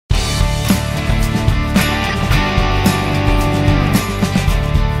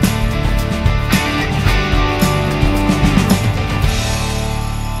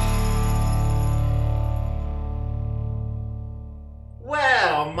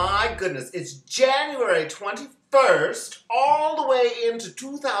my goodness, it's January 21st, all the way into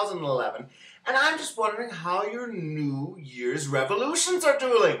 2011, and I'm just wondering how your New Year's resolutions are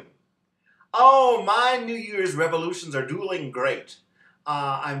doing. Oh, my New Year's resolutions are doing great.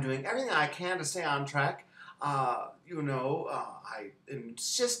 I'm doing everything I can to stay on track. I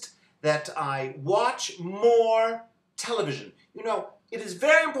insist that I watch more television. It is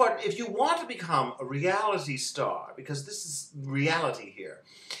very important if you want to become a reality star, because this is reality here.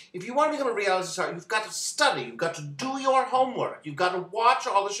 If you want to become a reality star, you've got to study, you've got to do your homework, you've got to watch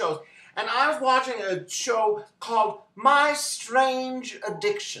all the shows. And I was watching a show called My Strange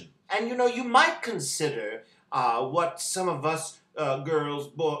Addiction. And you might consider what some of us girls,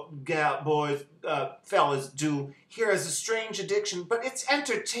 boys, fellas do here as a strange addiction, but it's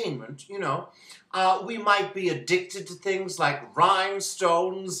entertainment, we might be addicted to things like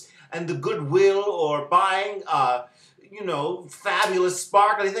rhinestones and the goodwill, or buying, fabulous,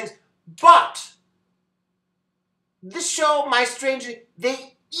 sparkly things. But this show, My Strange,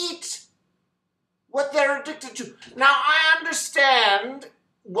 they eat what they're addicted to. Now, I understand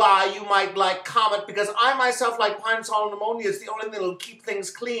why you might like Comet, because I myself like pine sol and ammonia. It's the only thing that'll keep things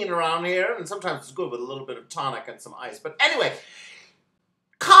clean around here, and sometimes it's good with a little bit of tonic and some ice. But anyway,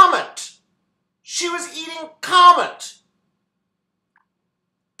 Comet. She was eating Comet.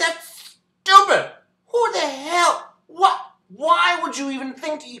 That's stupid. Who the hell? What? Why would you even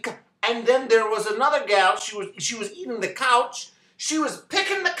think to eat Comet? And then there was another gal. She was eating the couch. She was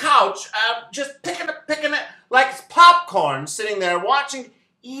picking the couch, just picking it like it's popcorn, sitting there watching,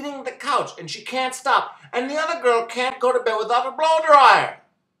 eating the couch, and she can't stop. And the other girl can't go to bed without a blow dryer.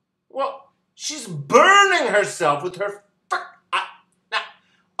 Well, she's burning herself with her. Now,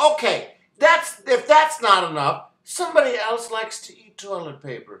 okay, if that's not enough, somebody else likes to eat toilet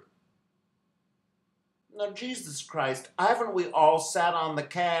paper. Now, Jesus Christ, haven't we all sat on the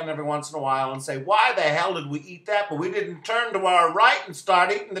can every once in a while and say, why the hell did we eat that, but we didn't turn to our right and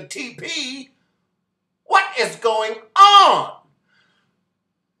start eating the TP? What is going on?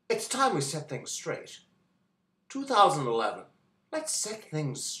 It's time we set things straight. 2011, let's set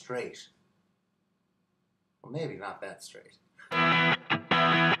things straight. Well, maybe not that straight.